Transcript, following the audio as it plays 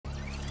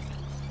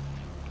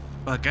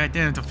But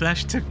goddamn, the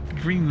Flash took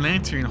Green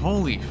Lantern.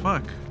 Holy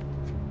fuck.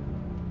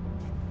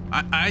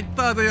 I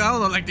thought they, I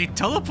don't know, like they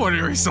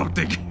teleported or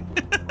something.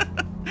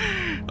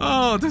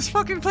 Oh, this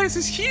fucking place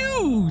is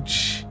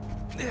huge.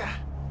 Yeah.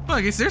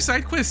 Fuck, is there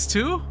side quests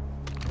too?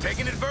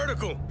 Taking it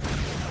vertical.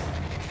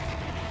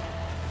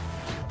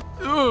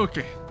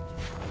 Okay.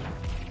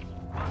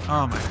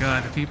 Oh my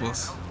god, the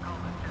peoples.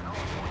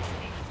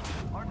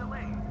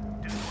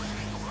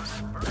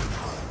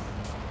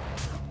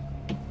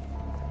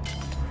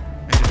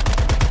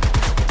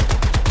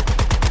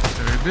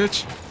 Sorry,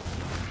 bitch.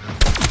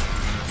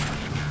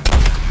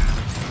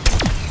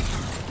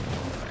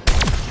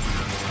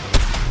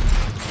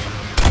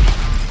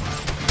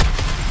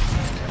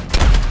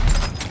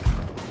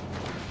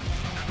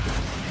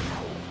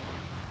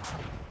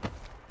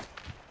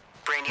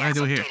 Brainiac's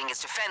updating his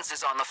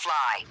defenses on the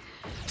fly.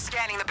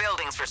 Scanning the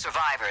buildings for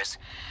survivors.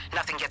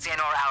 Nothing gets in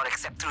or out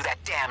except through that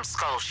damn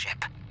skull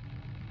ship.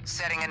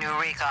 Setting a new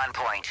recon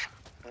point.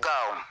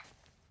 Go.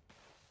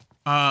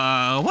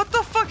 What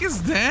the fuck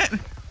is that?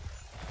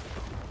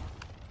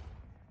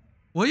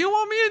 What do you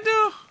want me to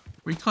do?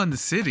 Recon the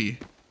city.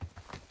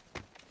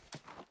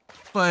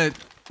 But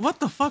what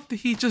the fuck did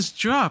he just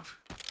drop?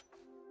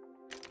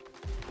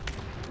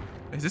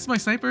 Is this my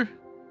sniper?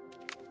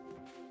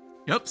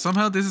 Yup,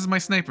 somehow this is my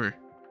sniper.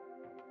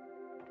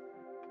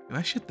 Did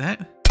I shoot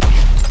that?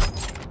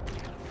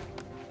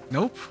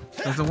 Nope,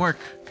 doesn't work.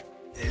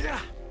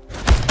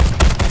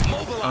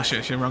 Oh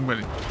shit, wrong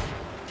button.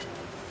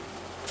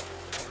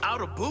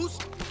 Out of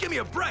boost? Give me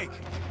a break.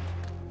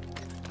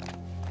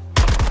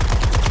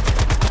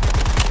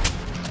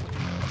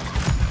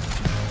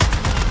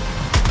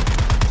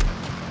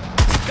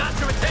 Got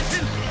your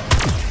attention?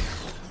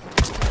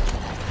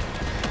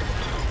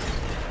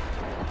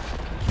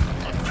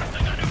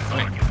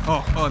 Wait.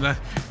 Oh, that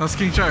was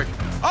King Shark.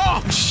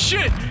 Oh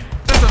shit!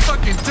 That's a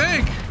fucking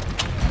tank!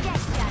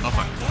 Oh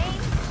fuck.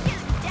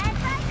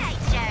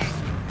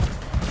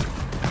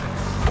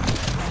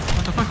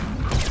 What the fuck?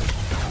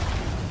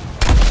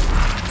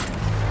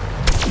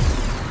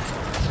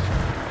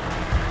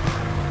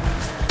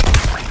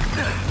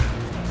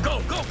 Go,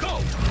 go, go!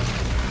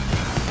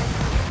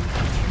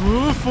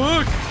 Oh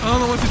fuck! I don't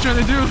know what they're trying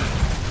to do.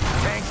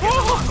 Tanks get the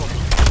local.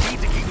 Need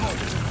to keep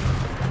moving.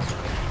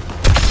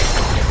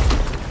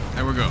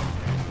 There we go.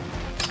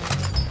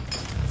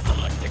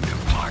 Selecting new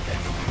target.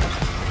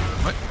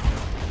 What?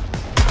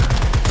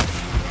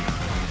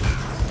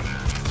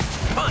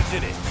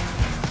 Punching it.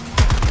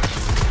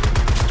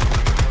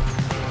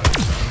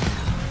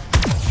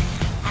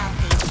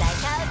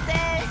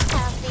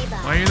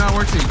 Why are you not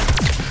working?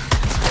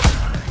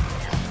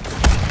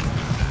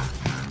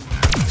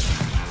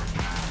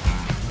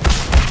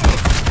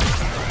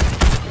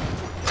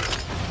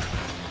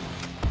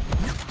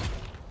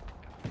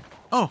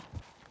 Oh.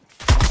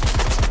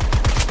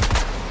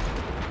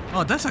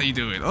 Oh, that's how you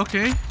do it.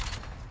 Okay. I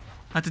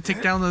have to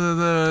take down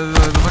the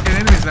fucking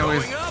enemies that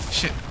way.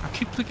 Shit, I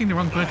keep clicking the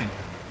wrong button.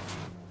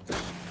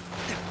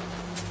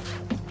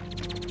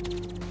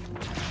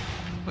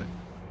 What?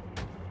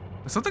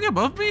 Is something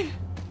above me?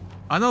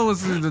 I know it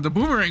was the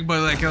boomerang,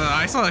 but like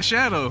I saw a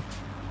shadow.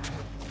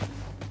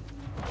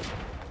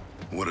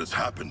 What has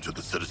happened to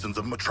the citizens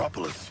of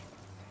Metropolis?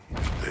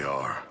 They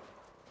are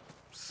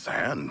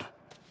sand.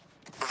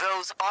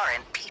 Those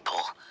aren't people.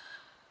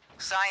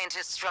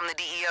 Scientists from the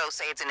DEO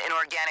say it's an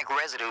inorganic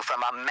residue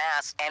from a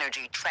mass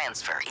energy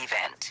transfer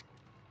event.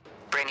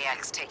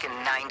 Brainiac's taken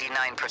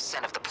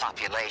 99% of the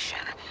population.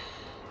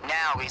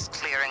 Now he's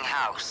clearing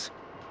house.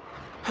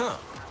 Huh.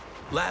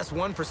 Last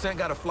 1%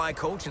 got a fly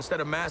coach instead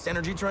of mass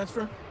energy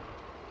transfer?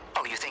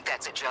 Oh, you think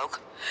that's a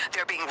joke?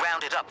 They're being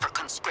rounded up for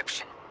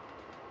conscription.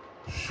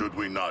 Should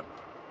we not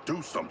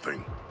do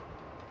something?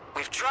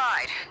 We've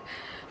tried.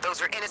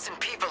 Those are innocent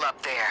people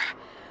up there.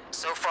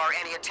 So far,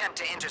 any attempt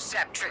to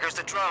intercept triggers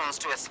the drones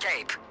to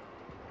escape.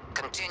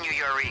 Continue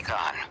your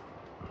recon.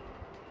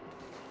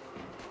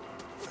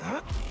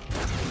 Huh?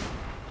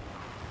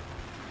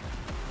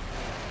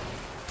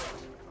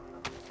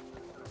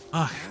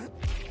 Ah.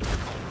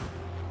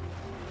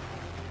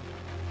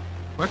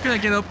 Where can I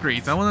get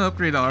upgrades? I want to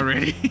upgrade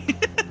already.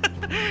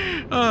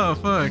 Oh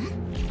fuck.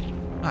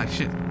 Ah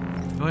shit.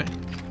 What?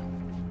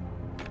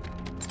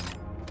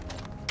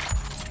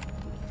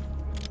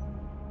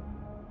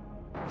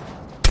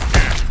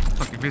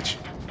 Fucking bitch.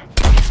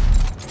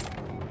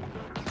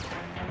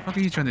 What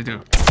are you trying to do?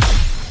 Get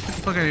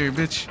the fuck out of here,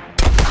 bitch.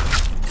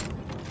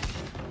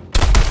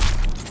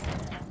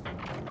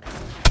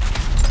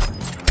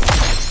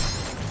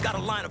 Got a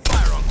line of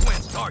fire on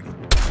Quinn's target.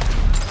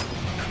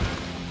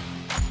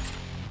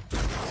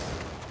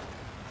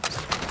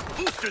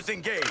 Boosters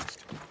engaged.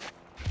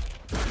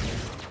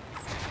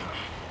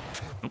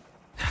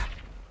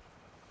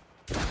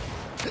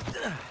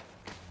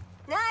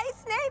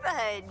 Nice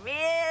neighborhood,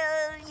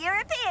 real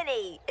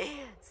European-y.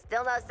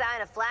 Still no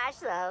sign of Flash,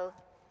 though.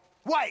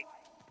 Wait,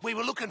 we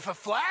were looking for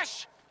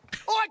Flash?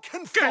 I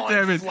can God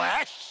damn find it.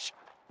 Flash.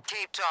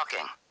 Keep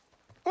talking.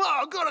 Well,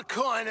 I've got a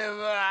kind of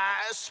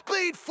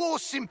Speed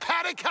Force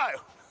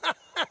simpatico.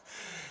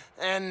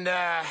 And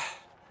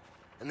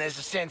and there's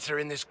a sensor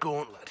in this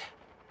gauntlet.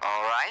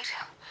 All right.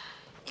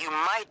 You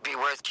might be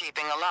worth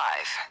keeping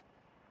alive.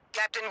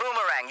 Captain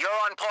Boomerang, you're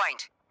on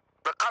point.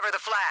 Recover the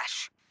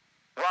Flash.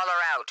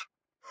 Waller out.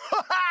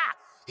 Ha ha!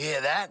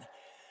 Hear that?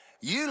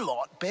 You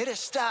lot better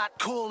start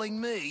calling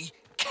me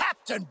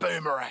Captain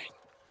Boomerang.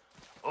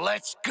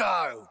 Let's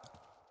go.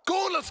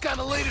 Gauntlet's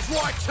gonna lead us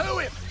right to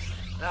him.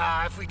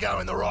 If we go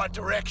in the right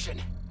direction.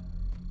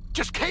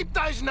 Just keep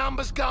those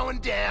numbers going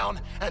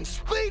down, and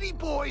Speedy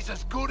Boy's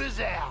as good as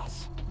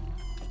ours.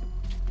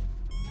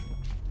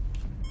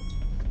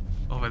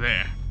 Over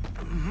there.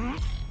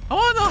 I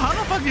wanna know how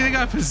the fuck they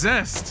got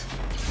possessed.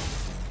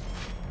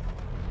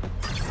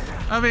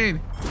 I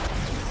mean,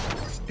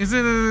 is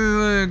it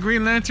a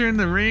Green Lantern,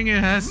 the ring? It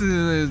has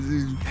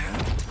to,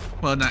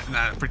 well,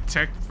 not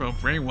protect from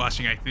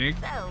brainwashing, I think.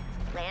 So,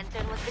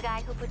 Lantern was the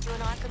guy who put you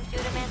in Arkham,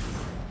 Shooterman?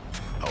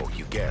 Oh,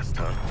 you guessed,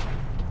 huh?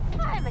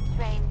 I'm a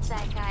trained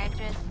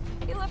psychiatrist.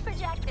 You were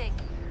projecting.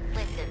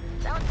 Listen,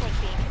 don't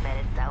take being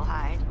committed so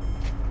hard.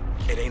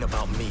 It ain't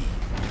about me.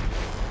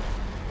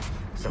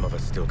 Some of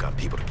us still got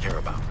people to care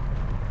about.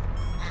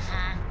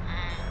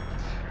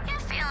 Your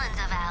feelings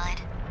are valid.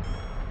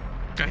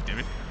 God damn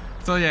it.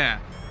 So yeah,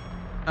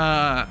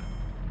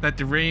 that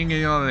the ring,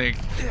 you know, like,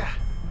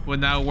 would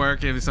not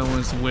work if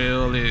someone's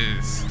will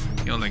is,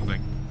 you know, like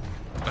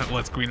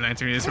what Green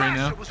Lantern is right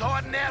now. It was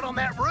hiding out on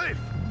that roof,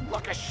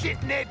 like a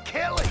shit Ned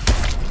Kelly.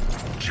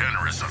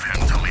 Generous of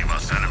him to leave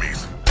us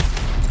enemies.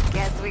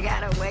 Guess we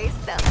gotta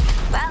waste them.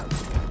 Well,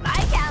 my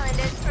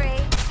calendar's free.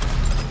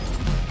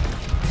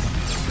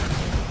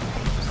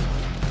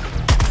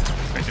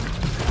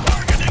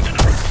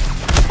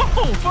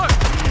 Oh fuck!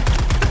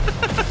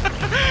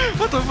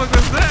 What the fuck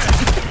was that?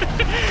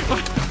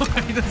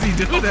 Why does he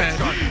do that?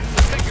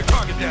 Take your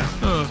target down.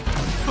 Oh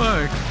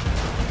fuck!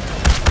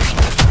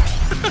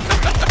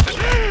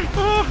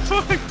 Oh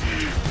fuck!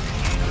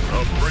 A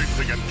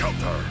bracing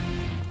encounter.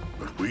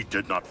 But we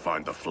did not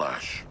find the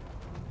Flash.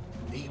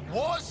 He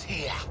was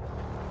here.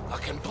 I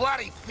can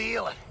bloody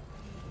feel it.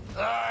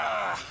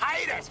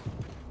 Hate it.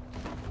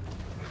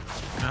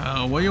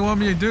 What do you want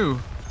me to do?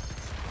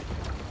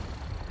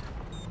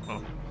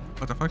 Oh,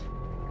 what the fuck?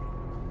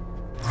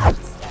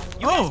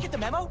 You guys get the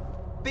memo?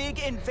 Big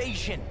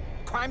invasion.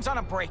 Crime's on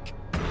a break.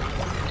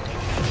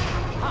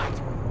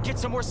 Hide. Get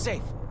somewhere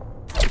safe.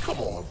 Come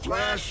on,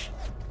 Flash.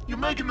 You're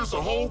making this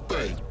a whole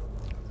thing.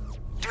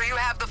 Do you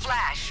have the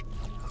Flash?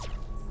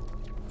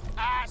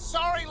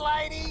 Sorry,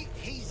 lady.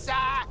 He's,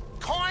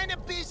 kinda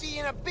busy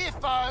in a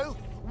biffo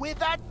with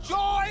a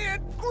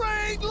giant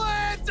Green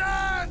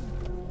Lantern!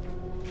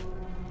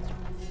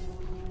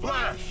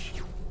 Flash,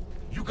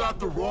 you got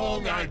the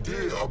wrong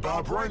idea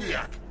about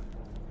Brainiac.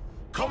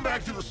 Come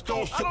back to the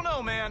Skull Ship. I don't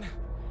know, man.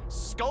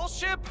 Skull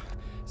Ship?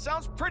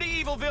 Sounds pretty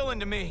evil villain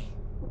to me.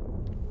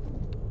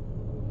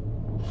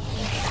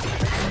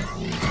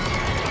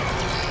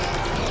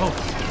 Oh.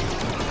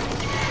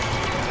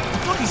 What the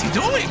fuck is he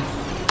doing?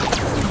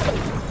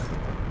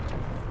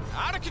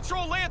 Out of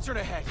control Lantern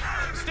ahead.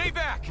 Stay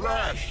back.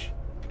 Flash,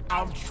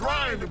 I'm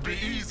trying to be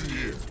easy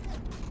here.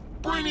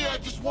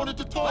 Brainiac just wanted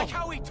to talk. Like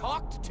how he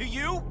talked to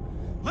you?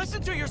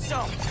 Listen to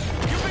yourself.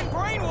 You've been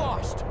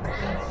brainwashed.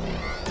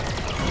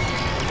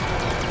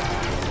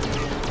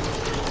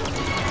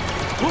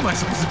 What am I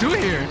supposed to do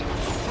here?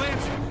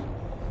 Lantern,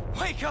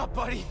 wake up,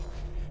 buddy.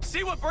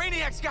 See what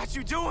Brainiac's got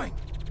you doing.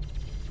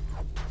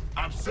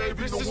 I'm saving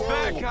This the is world.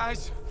 bad,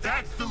 guys.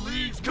 That's the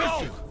League's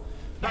Go! mission.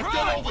 Now Run!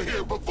 get over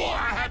here before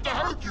I have to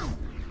hurt you.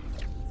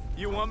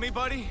 You want me,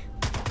 buddy?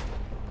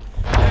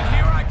 Then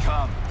here I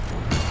come.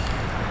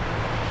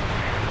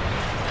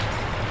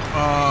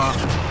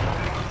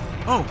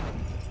 Oh.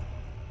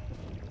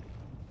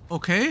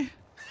 Okay.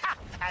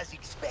 As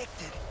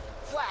expected,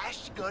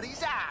 Flash got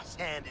his ass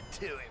handed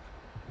to him.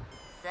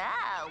 So,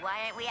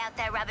 why aren't we out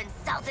there rubbing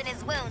salt in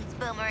his wounds,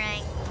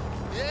 Boomerang?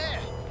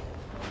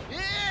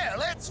 Yeah,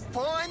 let's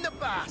find the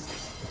bastard.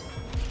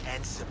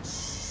 And some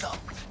salt.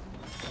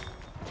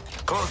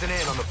 Closing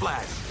in on the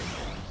Flash.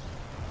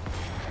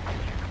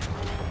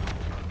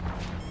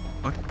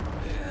 What?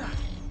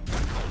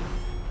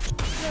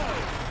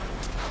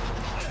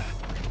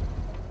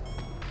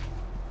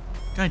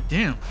 God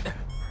damn.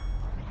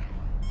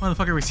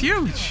 Motherfucker was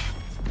huge.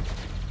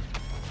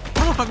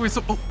 Motherfucker was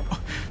so. Oh,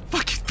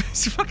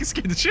 fucking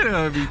scared the shit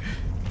out of me.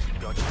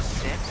 Got you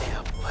set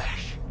now,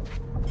 Flash.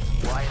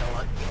 Wait till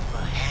I get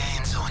my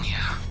hands on you.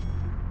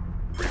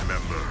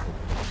 Remember,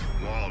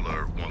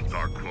 Waller wants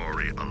our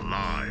glory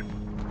alive.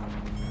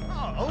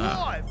 Oh,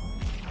 alive?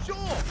 Sure.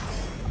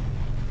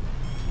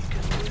 You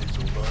can lose a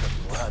lot of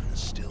blood and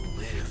still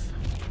live.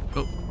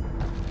 Oh.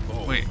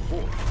 Oh, Wait.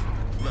 Four.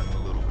 Left a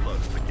little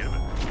blood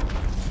forgiven.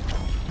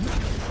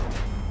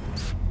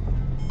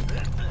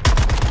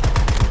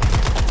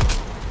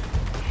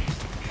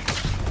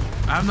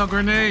 I have no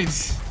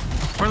grenades.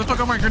 Where the fuck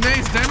are my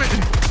grenades, damn it?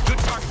 Good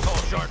target call,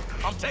 Shark.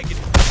 I'm taking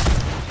it.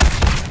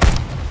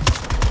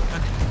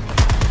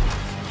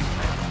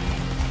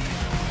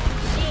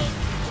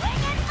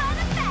 Swinging for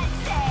the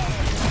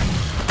fences!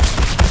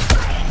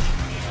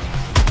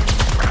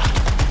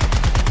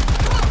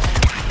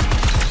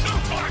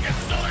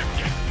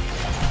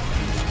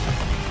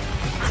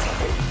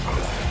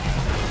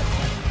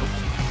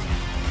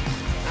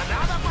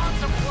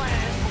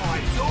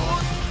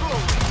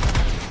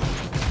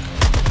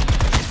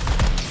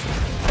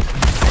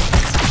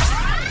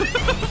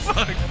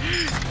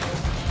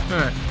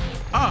 Alright.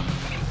 Oh!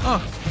 Oh!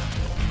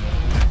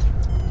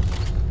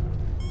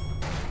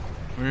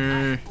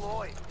 Where?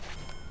 Floyd,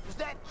 was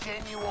that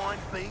genuine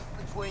beef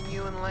between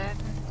you and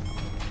Lantern?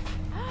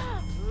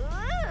 Ooh,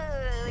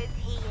 is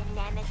he your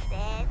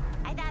nemesis?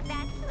 I thought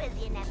Bats was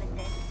your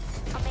nemesis.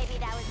 Or maybe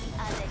that was the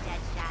other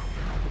Deadshot.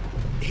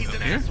 He's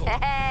an Here? asshole.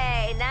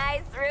 Hey,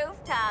 nice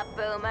rooftop,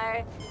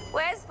 Boomer.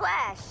 Where's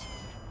Flash?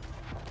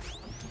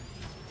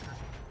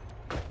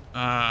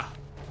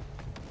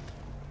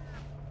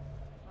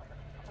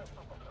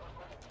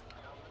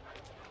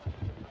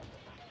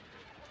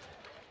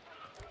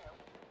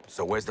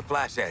 So where's the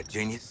Flash at,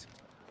 genius?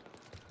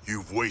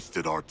 You've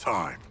wasted our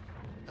time.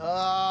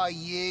 Oh,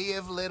 ye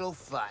of little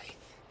faith.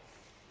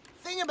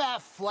 Thing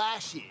about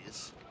Flash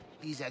is,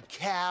 he's a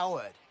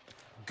coward.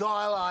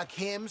 Guy like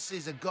him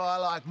sees a guy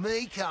like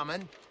me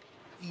coming,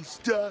 he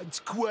starts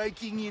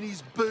quaking in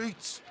his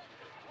boots.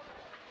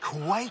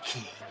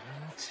 Quaking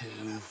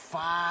too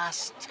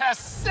fast to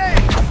see!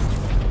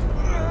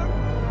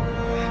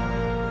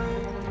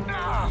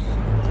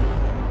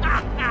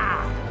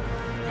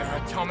 Your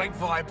atomic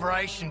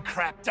vibration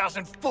crap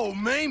doesn't fool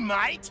me,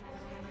 mate!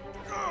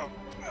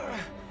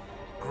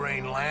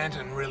 Green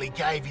Lantern really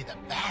gave you the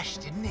bash,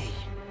 didn't he?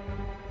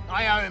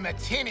 I owe him a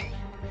tinny,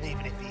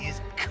 even if he is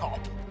a cop.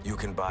 You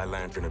can buy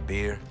Lantern a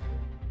beer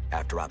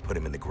after I put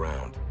him in the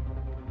ground.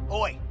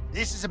 Oi,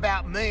 this is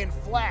about me and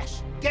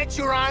Flash. Get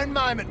your own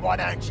moment, why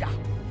don't ya?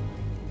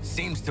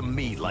 Seems to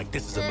me like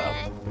this is about...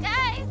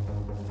 Guys!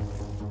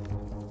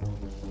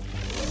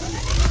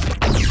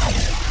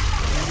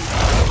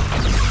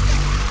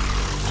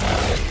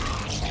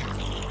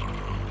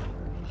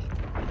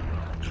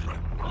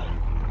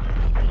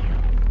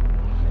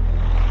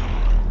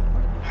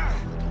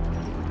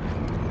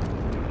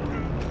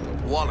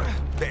 Waller,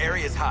 the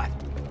area's hot.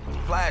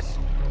 Flash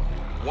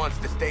wants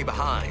to stay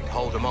behind,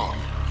 hold him off.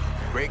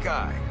 Great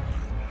guy.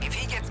 If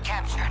he gets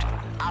captured,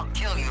 I'll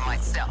kill you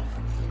myself.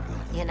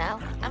 You know,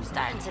 I'm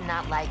starting to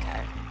not like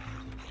her.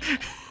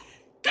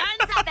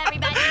 Guns up,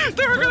 everybody!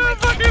 They were gonna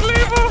fucking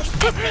leave him!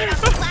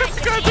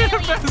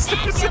 Goddamn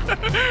bastards!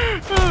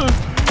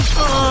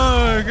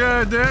 Oh,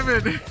 god damn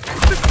it!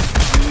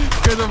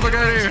 Get the fuck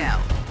out of here!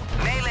 Tell.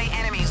 Melee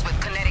enemies with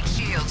kinetic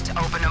shields to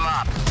open them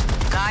up.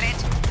 Got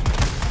it?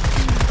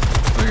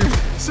 Okay,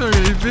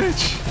 sorry,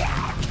 bitch.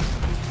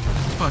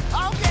 Fuck.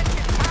 I'll get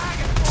your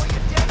target for you,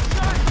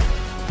 Deadshot!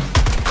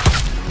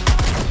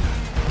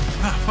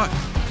 Ah, fuck.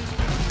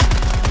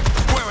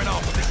 Squaring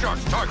off with the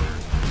shark's target.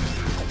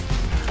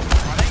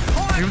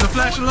 Leave the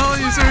Flash alone,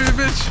 you sorry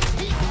bitch!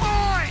 He's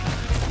mine!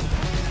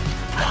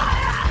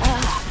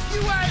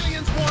 You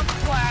aliens want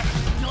Flash,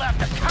 you'll have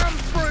to come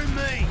through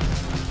me!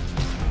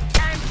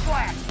 And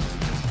Flash!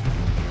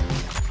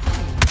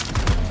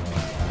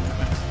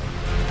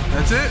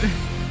 That's it?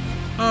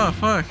 Oh,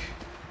 fuck.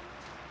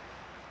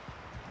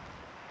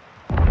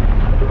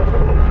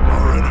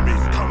 Our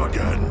enemies come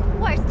again.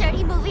 Worst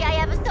dirty movie I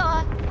ever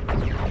saw.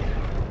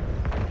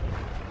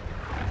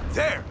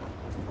 There!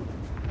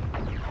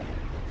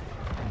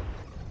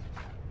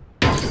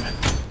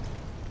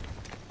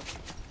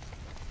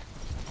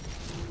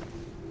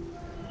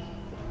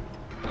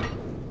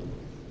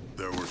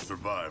 There were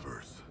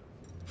survivors.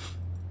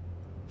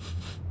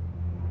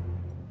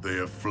 They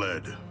have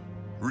fled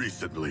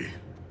recently,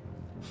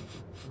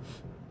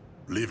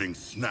 leaving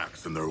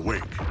snacks in their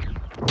wake.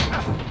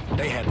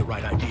 They had the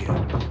right idea.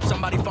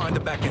 Somebody find the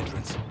back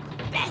entrance.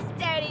 Best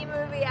dirty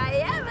movie I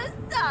ever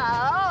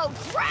saw. Oh,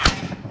 crap!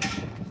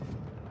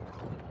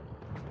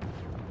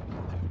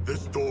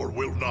 This door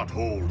will not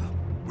hold.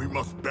 We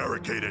must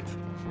barricade it.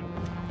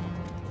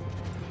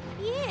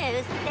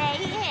 You stay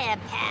here,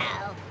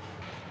 pal.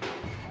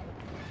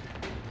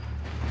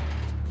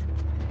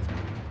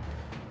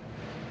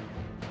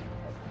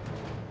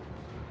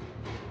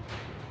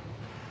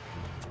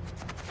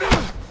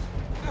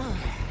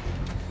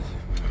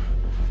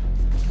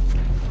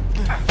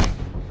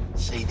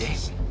 See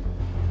this?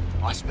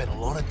 I spent a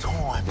lot of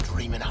time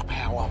dreaming up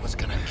how I was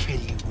gonna kill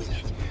you with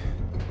it.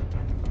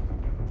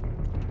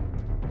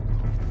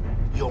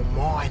 You're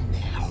mine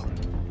now,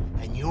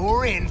 and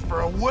you're in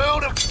for a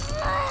world of...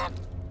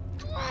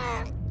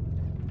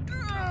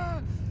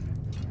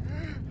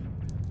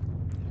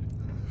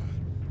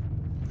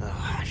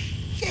 Ah,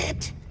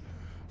 shit!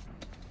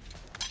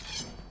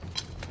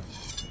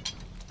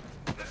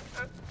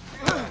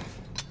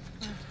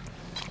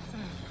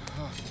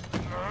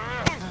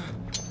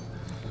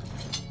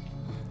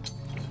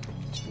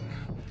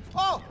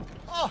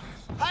 Oh,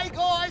 hey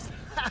guys!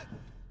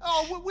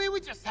 Oh, we were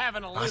just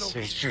having a little...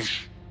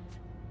 Shush.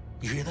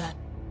 You hear that?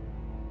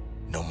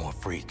 No more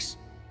freaks.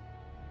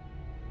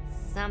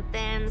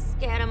 Something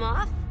scared him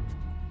off?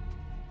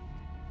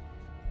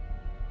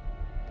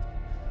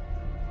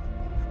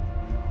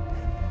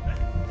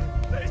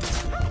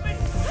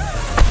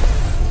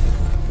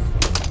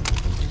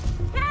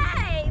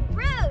 Hey,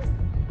 Bruce!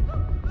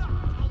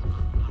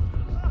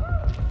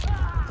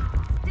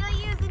 Still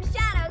using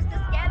shadows to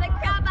scare the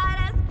crap out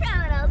of us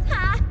criminals,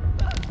 huh?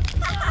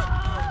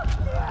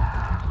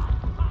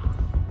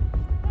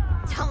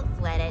 Don't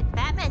sweat it.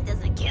 Batman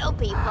doesn't kill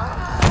people.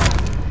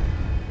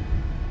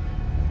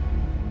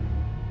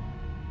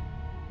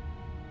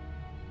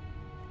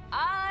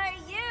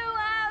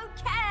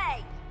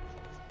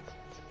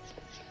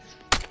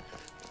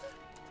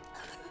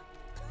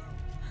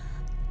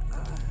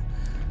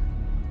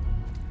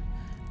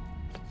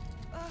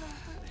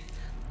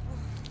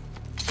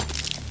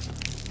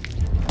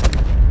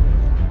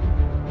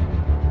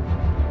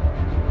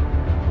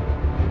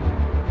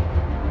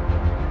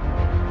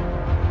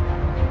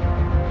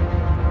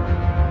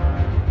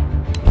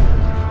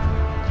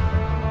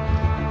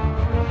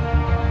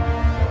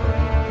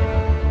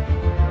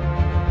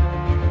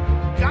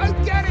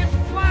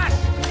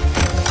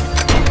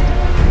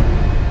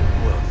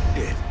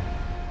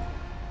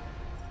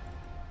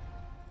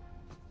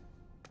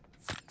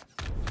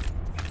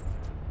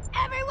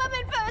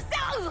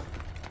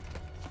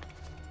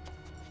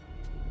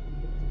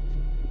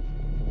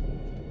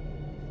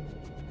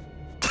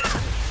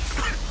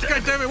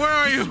 damn it, where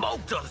are you?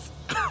 Smoked us.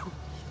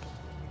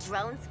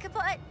 Drone's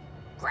kaput.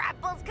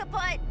 Grapple's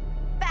kaput.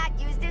 Back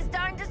used his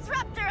darn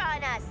disruptor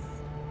on us.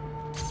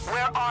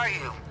 Where are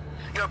you?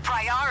 Your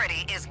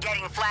priority is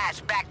getting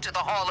Flash back to the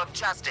Hall of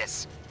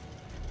Justice.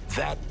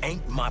 That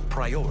ain't my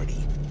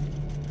priority.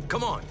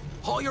 Come on,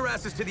 haul your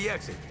asses to the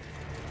exit.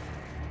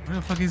 Where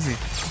the fuck is he?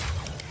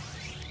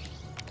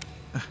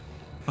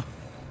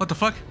 What the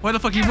fuck? Why the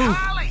fuck you move?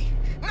 Harley,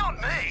 not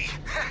me.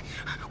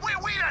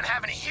 We don't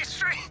have any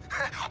history.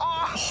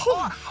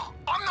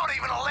 I'm not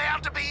even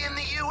allowed to be in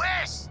the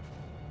US.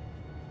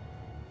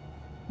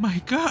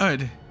 My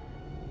god.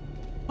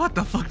 What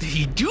the fuck did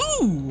he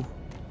do?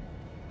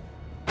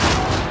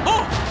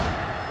 Oh!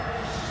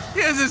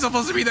 Yeah, is it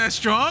supposed to be that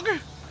strong?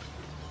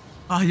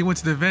 Oh, he went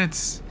to the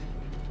vents.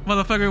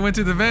 Motherfucker went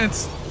to the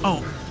vents.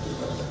 Oh.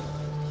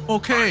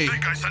 Okay. I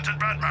think I scented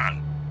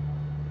Batman.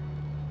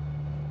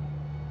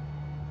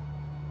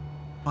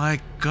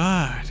 My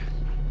god.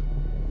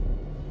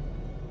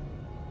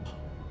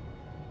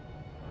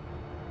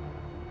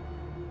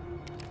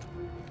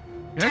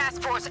 Yeah?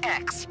 Task Force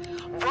X,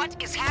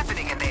 what is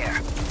happening in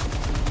there?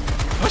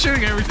 I'm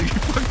shooting everything.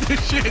 Fuck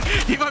this shit.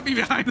 He might be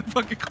behind the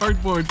fucking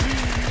cardboard.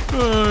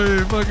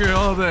 Oh, fucking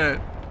all that.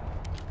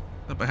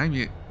 Not behind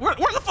me. Where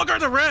the fuck are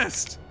the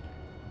rest?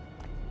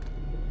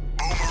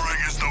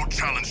 Boomerang is no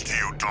challenge to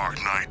you,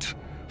 Dark Knight.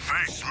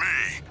 Face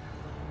me.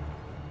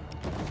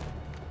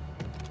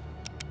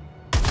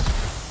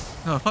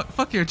 No,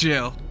 fuck your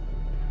jail.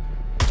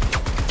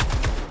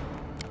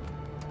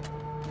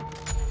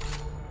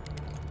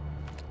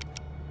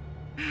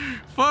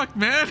 Fuck,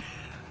 man.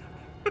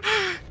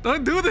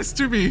 Don't do this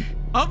to me.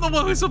 I'm the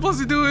one who's supposed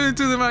to do it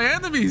to my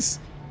enemies.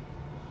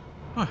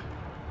 Huh.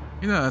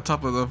 You're not on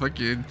top of the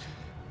fucking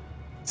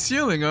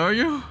ceiling, are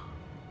you?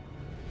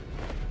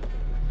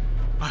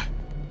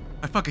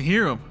 I fucking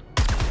hear him.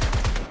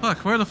 Fuck,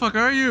 where the fuck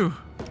are you?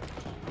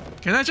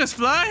 Can I just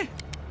fly?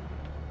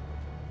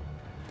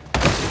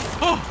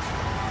 Oh!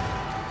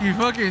 You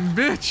fucking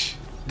bitch!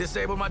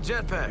 Disable my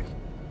jetpack.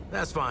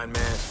 That's fine,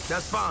 man.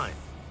 That's fine.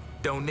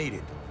 Don't need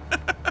it.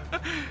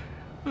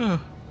 Oh.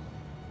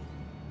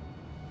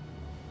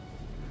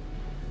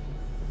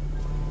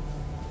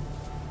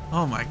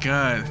 Oh my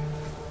god.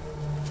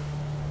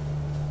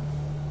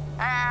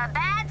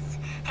 Bats,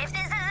 if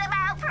this is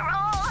about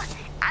parole,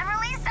 I'm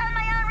released on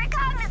my own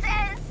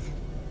recognizance.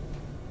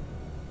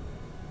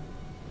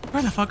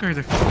 Where the fuck are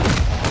the...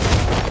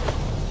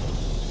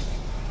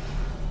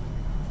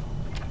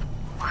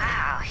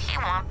 Wow, he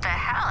whomped the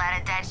hell out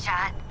of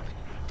Deadshot.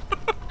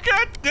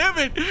 God damn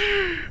it!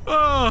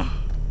 Oh,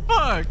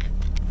 fuck!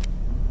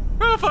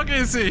 Where the fuck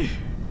is he?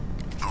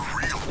 The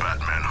real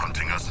Batman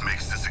hunting us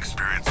makes this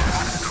experience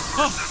immersive.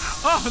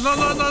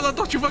 Oh, no,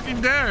 don't you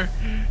fucking dare!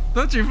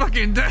 Don't you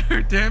fucking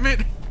dare, damn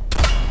it!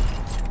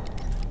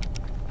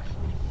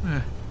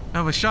 I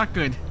have a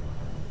shotgun.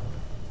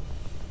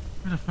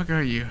 Where the fuck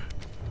are you?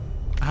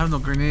 I have no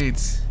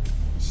grenades.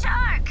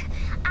 Shark,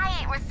 I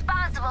ain't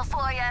responsible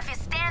for you if you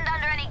stand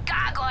under any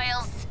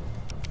gargoyles.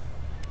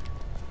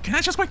 Can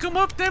I just wake him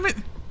up, damn it?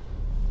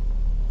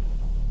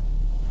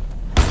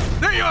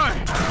 There you are!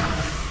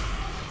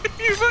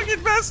 You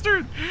fucking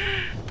bastard!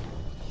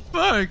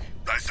 Fuck.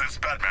 I sense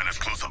Batman is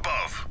close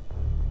above.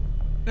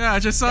 Yeah, I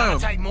just saw Gonna him.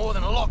 take more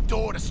than a locked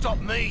door to stop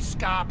me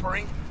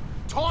scarpering.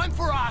 Time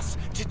for us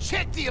to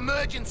check the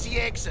emergency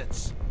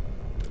exits.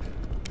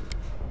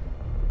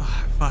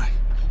 Oh, fuck.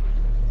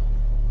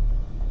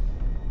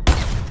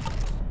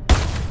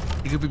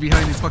 He could be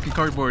behind these fucking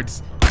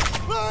cardboards.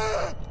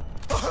 Ah,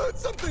 I heard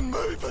something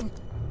moving.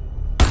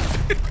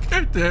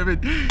 God damn it.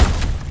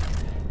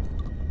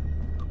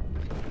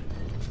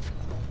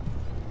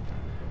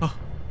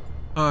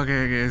 Oh,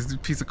 okay, it's a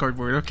piece of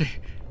cardboard. Okay.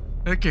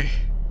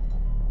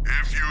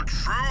 If you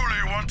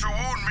truly want to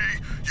wound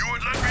me, you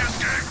would let me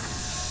escape.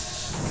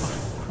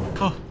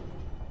 Oh.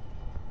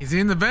 Is he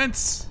in the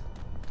vents?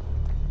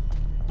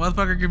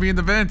 Motherfucker could be in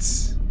the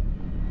vents.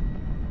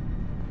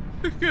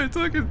 God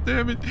fucking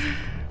damn it.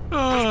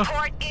 Oh.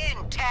 Report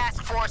in,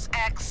 Task Force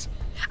X.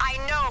 I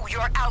know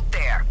you're out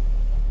there.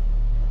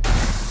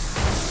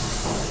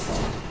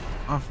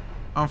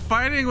 I'm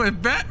fighting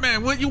with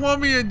Batman. What you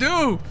want me to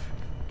do?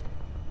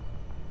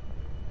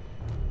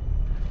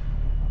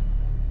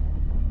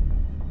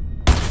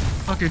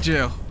 Fucking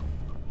jail.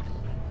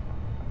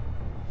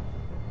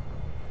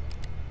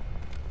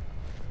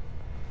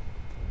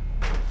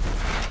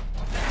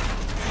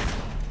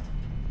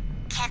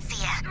 Can't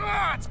see ya.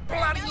 Ah, it's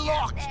bloody Nobody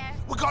locked. out there.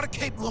 We gotta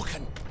keep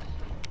looking.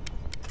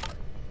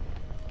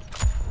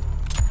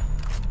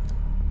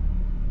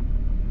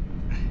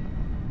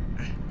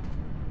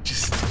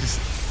 Just.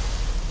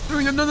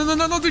 No,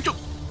 don't you.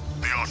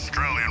 The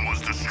Australian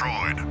was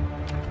destroyed.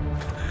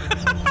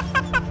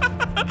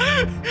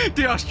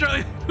 The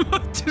Australian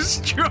was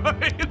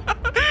destroyed.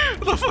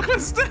 What the fuck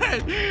was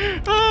that?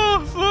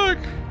 Oh, fuck.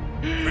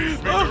 Face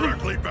me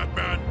directly,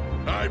 Batman.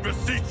 I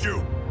beseech you.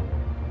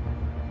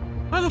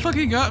 Why the fuck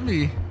he got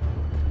me?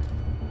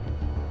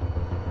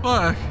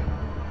 Fuck.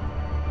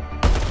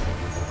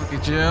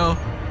 Fucking jail.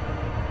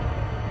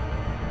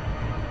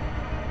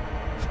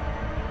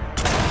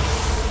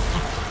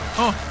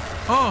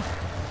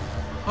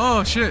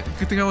 Oh shit!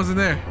 Good thing I wasn't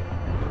there.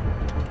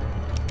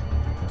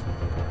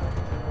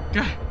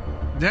 God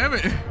damn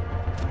it!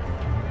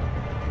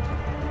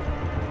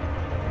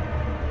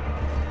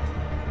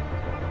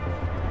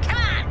 Come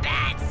on,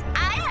 Bats!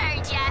 I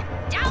heard ya!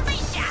 Don't be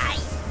shy!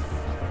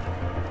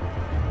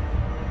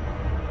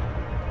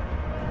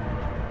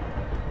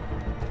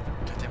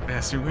 Goddamn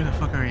bastard! Where the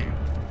fuck are you?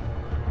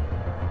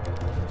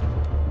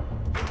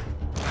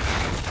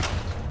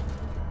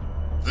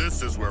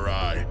 This is where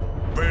I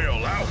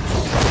bail out.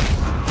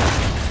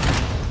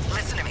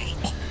 Listen to me.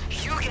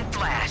 You get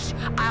Flash.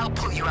 I'll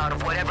pull you out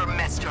of whatever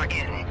mess you're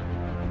in.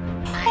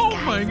 Oh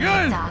my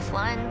god! Off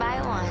one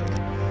by one.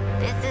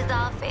 This is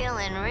all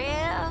feeling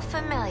real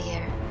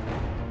familiar.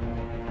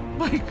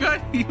 My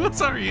god, he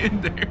was already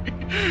in there.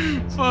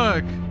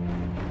 Fuck.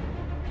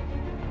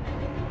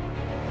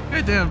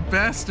 Goddamn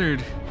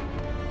bastard.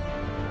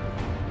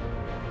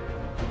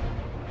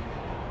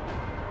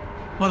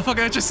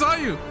 Motherfucker, I just saw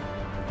you!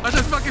 I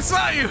just fucking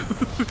saw you!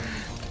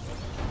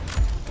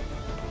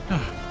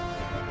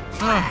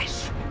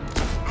 Flash!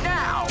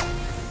 Now!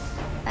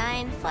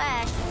 Find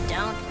Flash,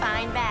 don't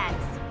find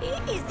Bats.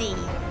 Easy.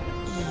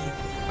 Easy.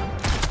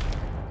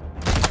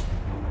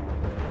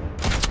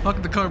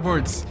 Fuck the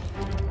cardboards.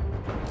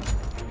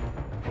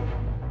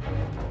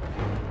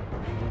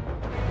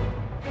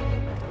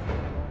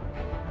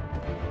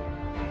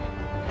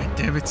 God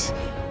damn it.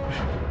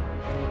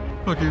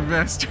 Fucking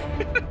bastard.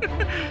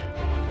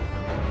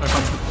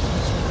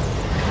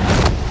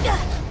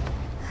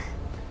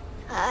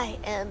 I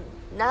am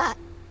not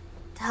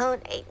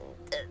donating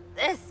to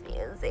this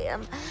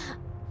museum.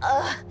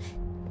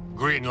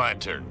 Green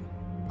Lantern,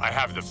 I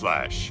have the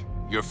Flash.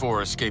 Your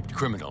 4 escaped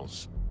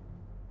criminals.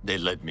 They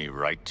led me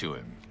right to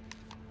him.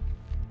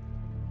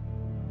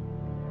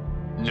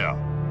 No,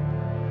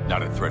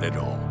 not a threat at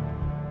all.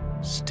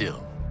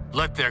 Still,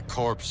 let their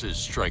corpses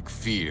strike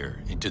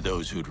fear into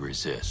those who'd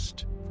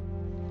resist.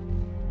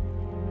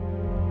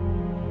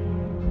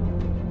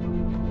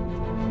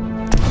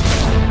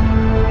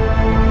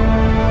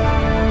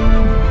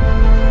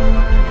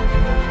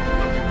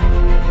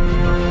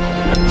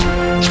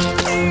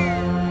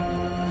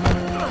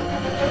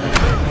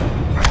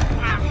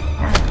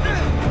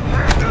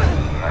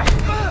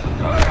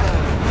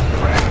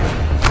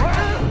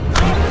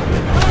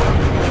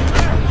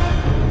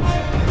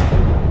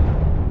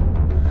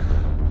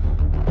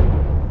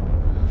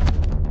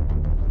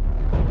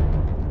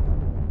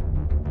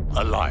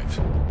 Alive.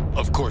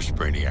 Of course,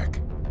 Brainiac.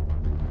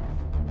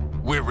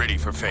 We're ready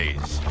for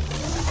phase.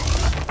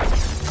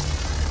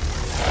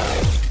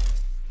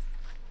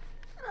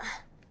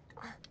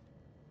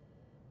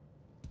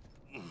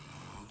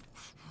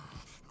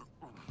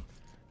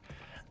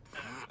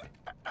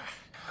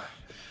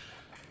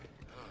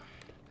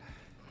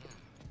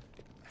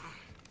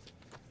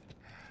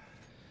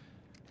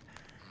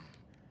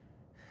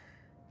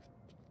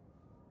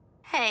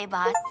 Hey,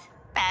 boss.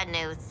 Bad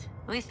news.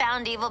 We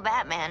found evil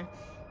Batman.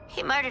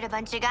 He murdered a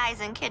bunch of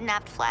guys and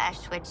kidnapped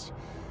Flash, which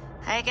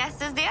I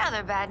guess is the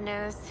other bad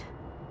news.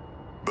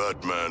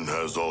 Batman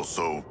has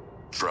also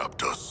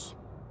trapped us.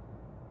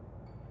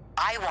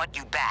 I want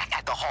you back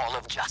at the Hall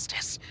of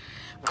Justice.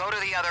 Go to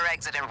the other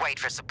exit and wait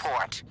for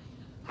support.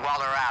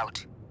 Waller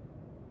out.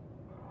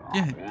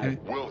 Yeah.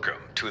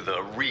 Welcome to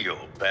the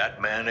real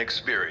Batman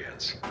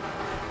experience.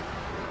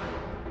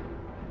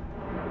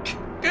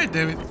 God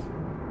damn it.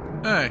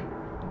 Alright.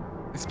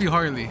 Let's be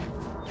Harley.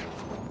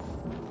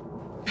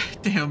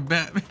 Damn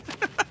Batman.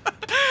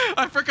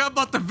 I forgot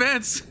about the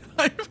vents.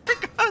 I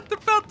forgot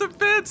about the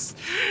vents.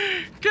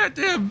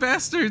 Goddamn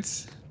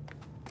bastards.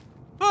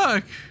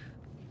 Fuck.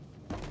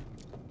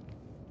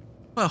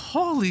 But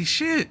holy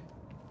shit.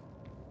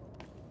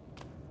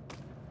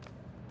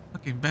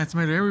 Fucking bats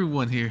murder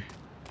everyone here.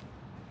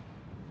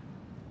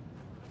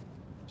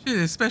 Shit,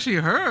 especially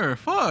her.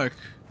 Fuck.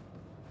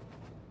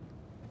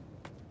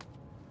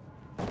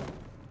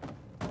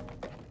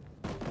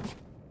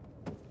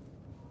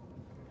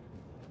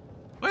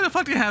 Why the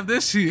fuck do you have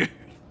this here?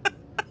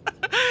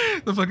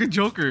 The fucking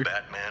Joker.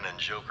 Batman and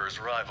Joker's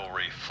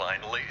rivalry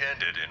finally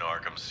ended in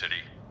Arkham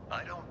City.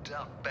 I don't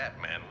doubt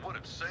Batman would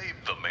have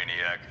saved the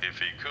Maniac if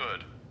he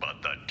could,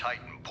 but the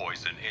Titan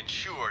poison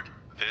ensured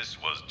this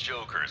was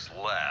Joker's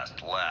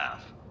last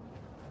laugh.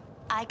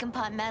 I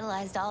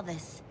compartmentalized all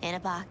this in a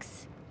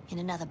box, in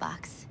another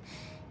box,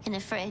 in a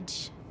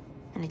fridge,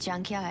 in a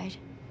junkyard.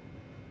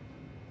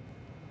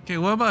 Okay,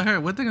 what about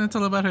her? What they gonna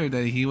tell about her?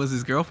 That he was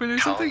his girlfriend or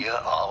something?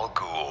 Talia al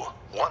Ghul,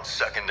 once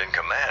second in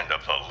command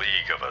of the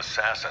League of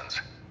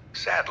Assassins.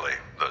 Sadly,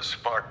 the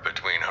spark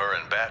between her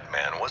and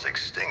Batman was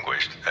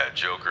extinguished at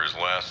Joker's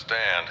last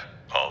stand,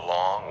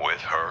 along with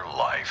her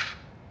life.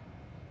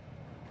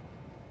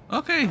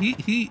 Okay,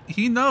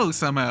 he knows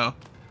somehow.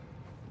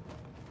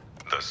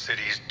 The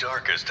city's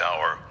darkest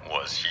hour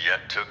was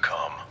yet to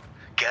come.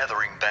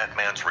 Gathering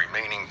Batman's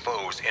remaining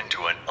foes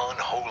into an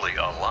unholy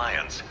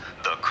alliance,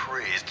 the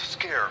crazed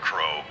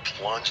Scarecrow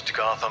plunged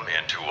Gotham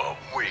into a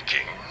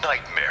waking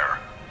nightmare.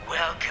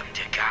 Welcome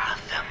to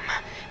Gotham,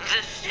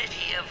 the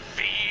city of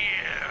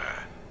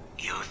fear.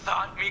 You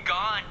thought me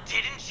gone,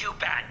 didn't you,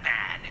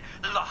 Batman?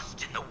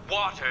 Lost in the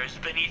waters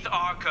beneath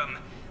Arkham.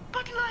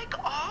 But like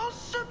all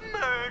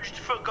submerged,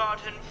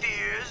 forgotten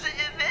fears,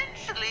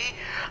 eventually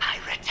I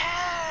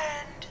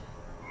returned.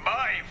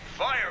 My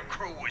fire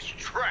crew was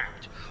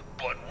trapped,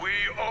 but we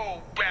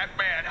owe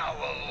Batman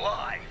our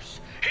lives.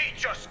 He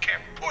just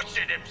kept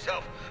pushing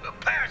himself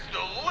past the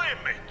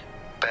limit.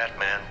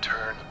 Batman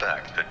turned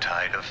back the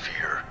tide of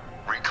fear,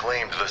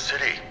 reclaimed the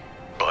city.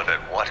 But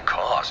at what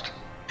cost?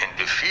 In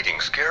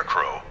defeating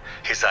Scarecrow,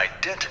 his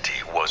identity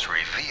was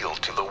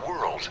revealed to the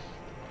world.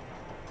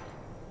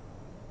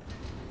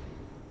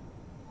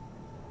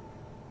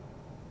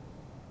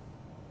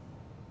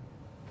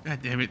 God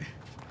damn it.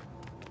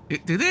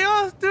 Do they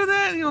all do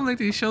that? You know, like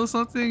they show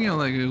something, you know,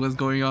 like what's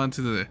going on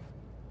to the...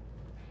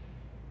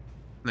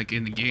 Like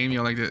in the game, you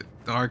know, like the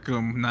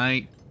Arkham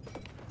Knight.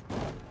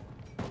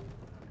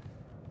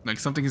 Like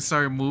something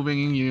started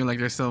moving, you know, like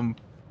there's some...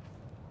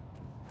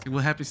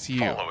 What happens to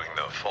you? Following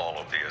the fall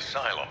of the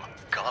asylum,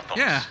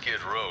 Gotham's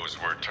Skid Rows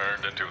were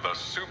turned into the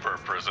super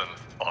prison,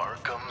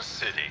 Arkham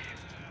City.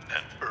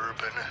 An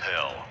urban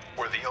hell,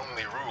 where the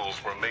only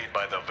rules were made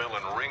by the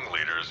villain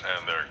ringleaders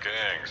and their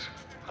gangs.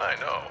 I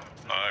know,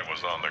 I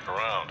was on the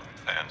ground,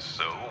 and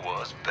so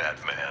was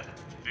Batman.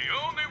 The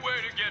only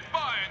way to get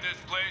by in this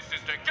place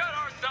is to get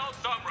ourselves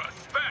some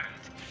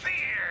respect.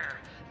 Fear!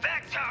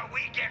 That's how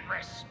we get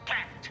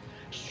respect.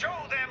 Show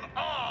them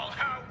all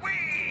how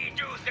we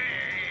do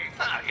things.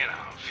 You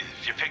know,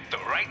 if you pick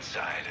the right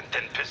side and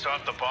then piss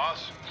off the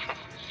boss,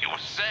 you were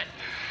set.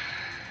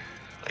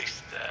 At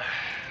least,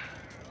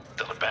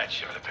 till the bat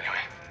showed up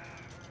anyway.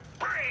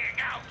 Bring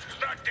out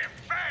the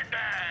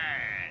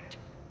defendant!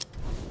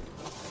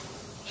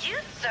 You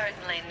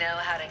certainly know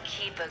how to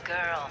keep a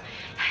girl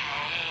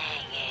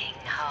hanging,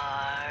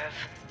 Harv.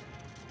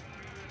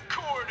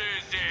 Court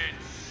is in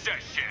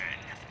session.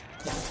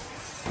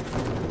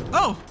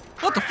 Oh!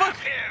 What the fuck?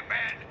 Him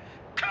and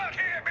cut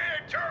him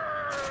in two!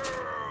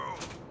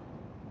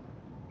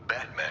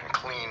 Batman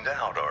cleaned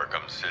out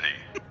Arkham City.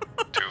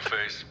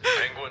 Two-Face,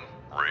 Penguin,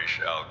 Ra's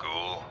al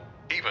Ghul,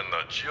 even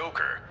the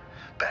Joker.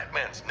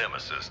 Batman's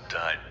nemesis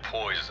died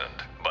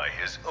poisoned by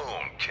his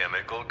own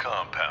chemical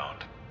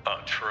compound.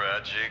 A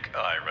tragic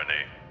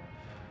irony.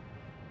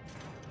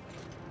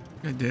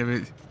 God damn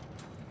it.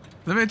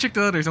 Let me check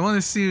the others. I want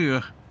to see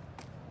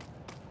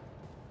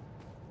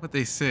what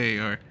they say,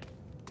 or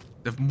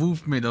the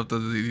movement of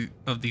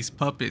these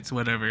puppets,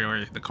 whatever,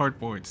 or the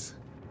cardboards.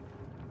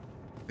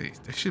 There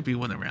should be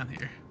one around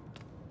here.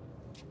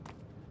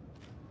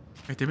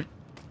 God damn it.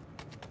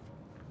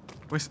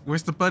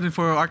 Where's the button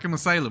for Arkham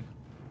Asylum?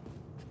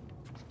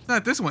 It's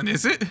not this one,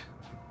 is it?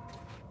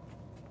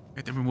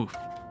 God damn it, move.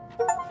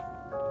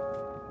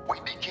 We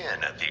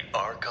begin at the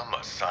Arkham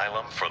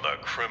Asylum for the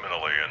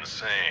criminally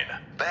insane.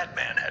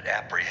 Batman had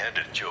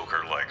apprehended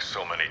Joker like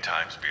so many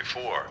times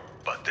before,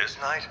 but this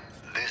night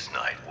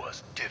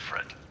was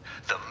different.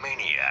 The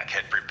Maniac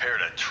had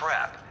prepared a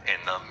trap in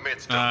the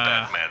midst of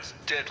Batman's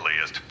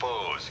deadliest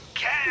foes.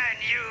 Can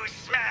you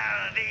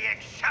smell the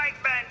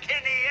excitement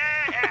in the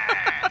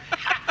air?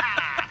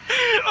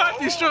 I'm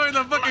destroying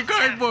the fucking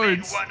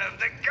cardboards. One of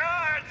the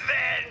guards,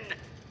 then.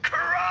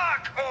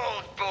 Croc,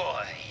 old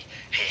boy.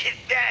 Is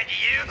that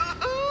you?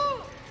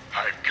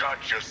 I've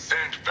got your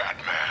scent,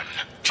 Batman.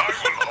 I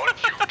will hunt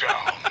you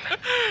down.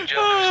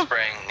 Joker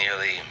spraying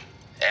nearly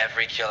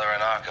every killer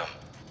in Arkham.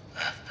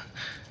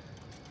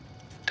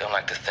 Don't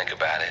like to think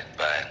about it,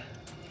 but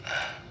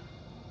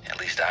at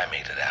least I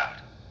made it out.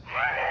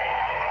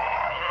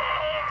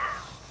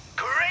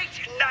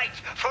 Great night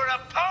for a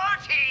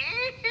party!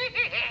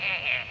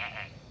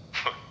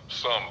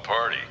 Some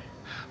party.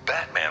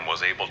 Batman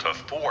was able to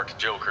thwart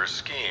Joker's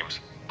schemes,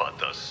 but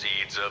the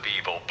seeds of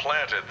evil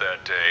planted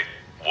that day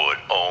would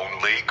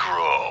only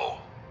grow.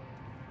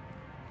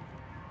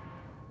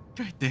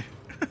 God damn.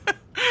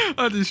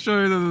 I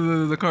destroyed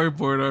the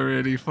cardboard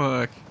already,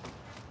 fuck.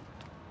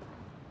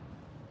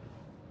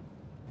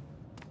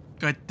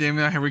 God damn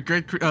it, I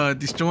regret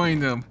destroying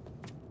them.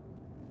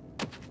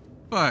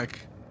 Fuck.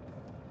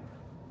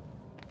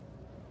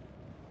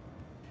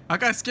 I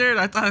got scared,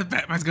 I thought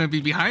Batman's gonna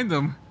be behind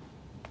them.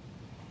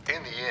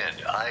 In the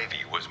end,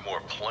 Ivy was more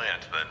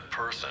plant than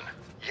person,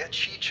 yet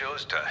she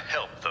chose to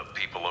help the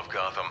people of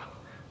Gotham.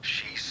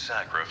 She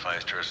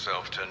sacrificed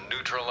herself to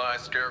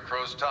neutralize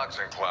Scarecrow's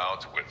toxin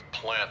clouds with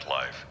plant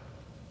life.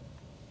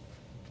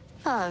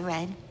 Oh,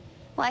 Red.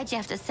 Why'd you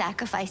have to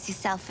sacrifice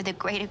yourself for the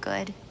greater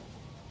good?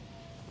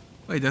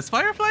 Wait, does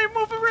Firefly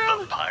move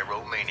around? The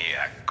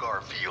pyromaniac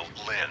Garfield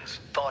Lynns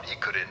thought he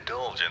could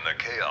indulge in the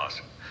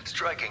chaos,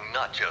 striking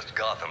not just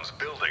Gotham's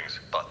buildings,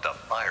 but the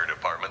fire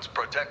departments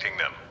protecting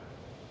them.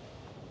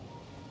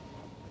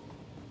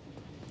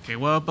 Okay,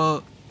 what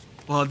about...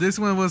 Well, this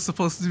one was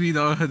supposed to be the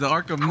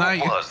Arkham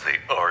Knight. Who was the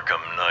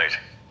Arkham Knight?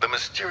 The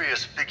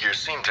mysterious figure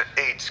seemed to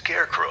aid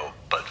Scarecrow,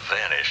 but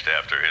vanished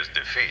after his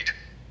defeat.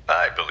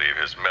 I believe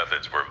his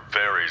methods were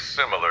very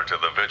similar to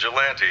the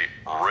vigilante,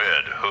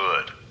 Red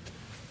Hood.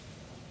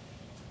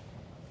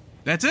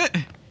 That's it?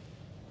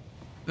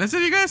 That's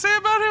it you gotta say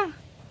about him?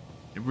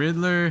 The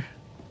Riddler,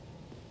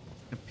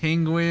 the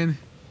Penguin.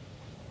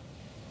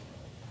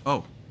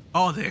 Oh,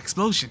 the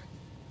explosion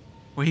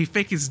where he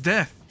faked his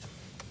death.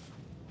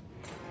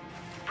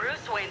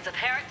 Bruce Wayne's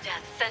apparent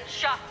death sent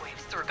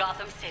shockwaves through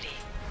Gotham City.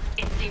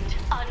 It seemed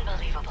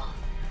unbelievable,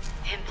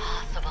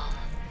 impossible.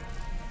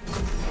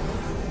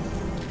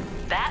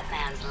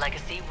 Batman's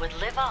legacy would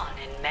live on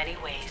in many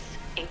ways,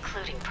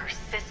 including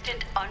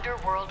persistent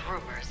underworld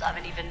rumors of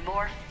an even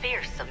more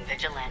fearsome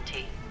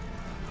vigilante.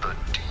 The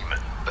Demon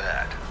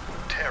Bat,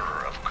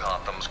 terror of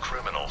Gotham's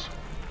criminals.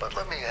 But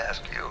let me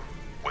ask you,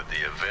 would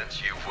the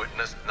events you've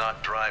witnessed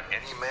not drive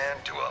any man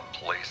to a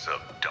place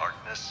of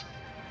darkness?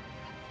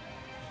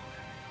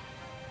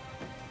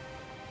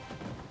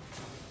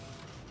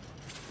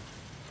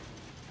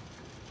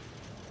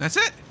 That's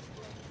it.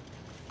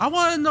 I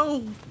want to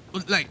know,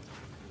 like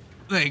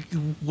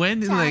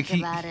when, Talk he.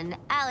 about an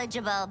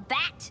eligible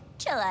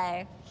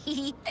bachelor.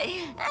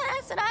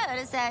 That's what I would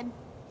have said.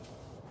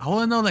 I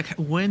want to know like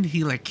when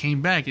he like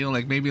came back. You know,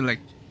 like maybe like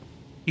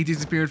he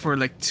disappeared for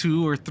like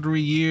 2 or 3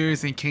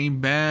 years and came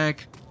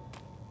back.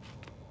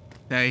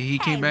 That he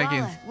came back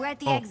Waller, and. we're at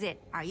the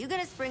exit. Are you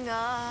gonna spring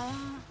up?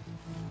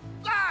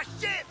 Ah,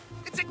 shit!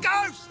 It's a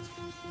ghost!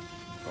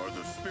 Are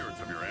the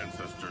spirits of your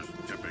ancestors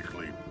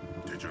typically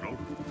digital?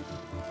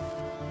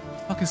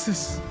 Fuck is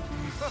this?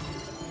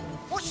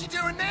 What's she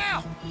doing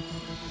now?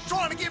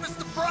 Trying to give us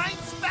the brain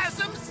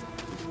spasms?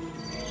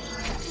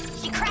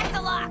 She cracked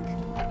the lock.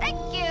 Thank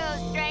you,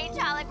 strange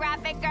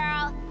holographic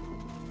girl.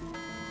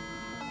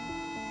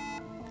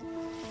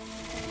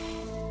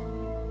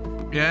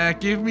 Yeah,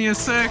 give me a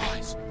sec.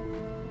 Guys,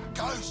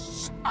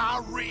 ghosts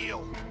are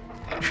real.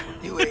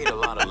 You ate a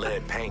lot of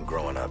lead paint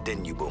growing up,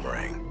 didn't you,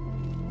 Boomerang?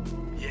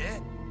 Yeah?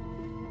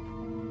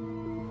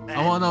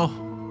 I want to know.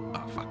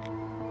 Oh, fuck.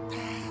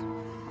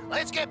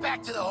 Let's get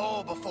back to the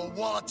hall before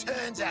Waller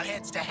turns our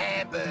heads to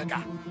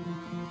hamburger.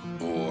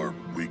 Or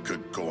we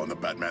could go on the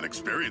Batman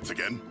experience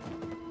again.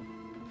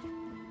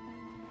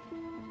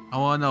 I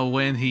want to know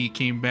when he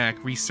came back,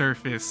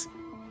 resurfaced,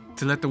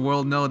 to let the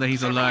world know that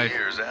he's alive.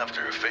 7 years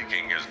after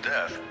faking his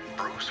death,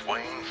 Bruce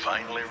Wayne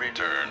finally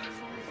returned,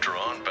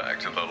 drawn back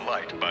to the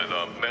light by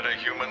the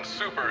metahuman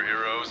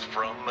superheroes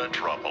from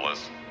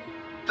Metropolis.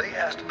 They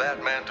asked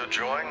Batman to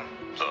join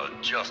the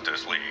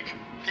Justice League.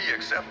 He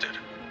accepted.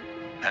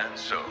 And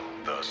so,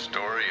 the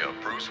story of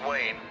Bruce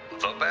Wayne,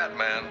 the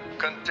Batman,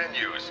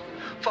 continues,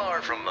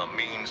 far from the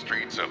mean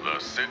streets of the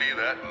city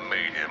that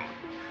made him.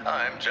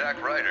 I'm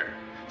Jack Ryder.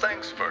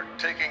 Thanks for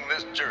taking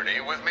this journey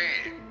with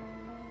me.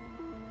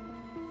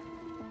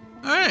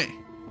 Alright,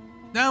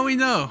 now we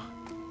know.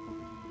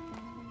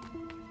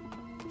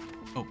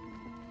 Oh.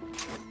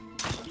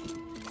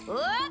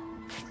 Whoop.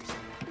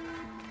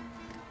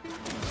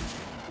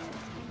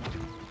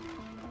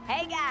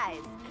 Hey guys,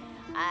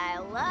 I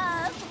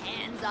love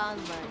hands-on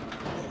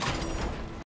learning.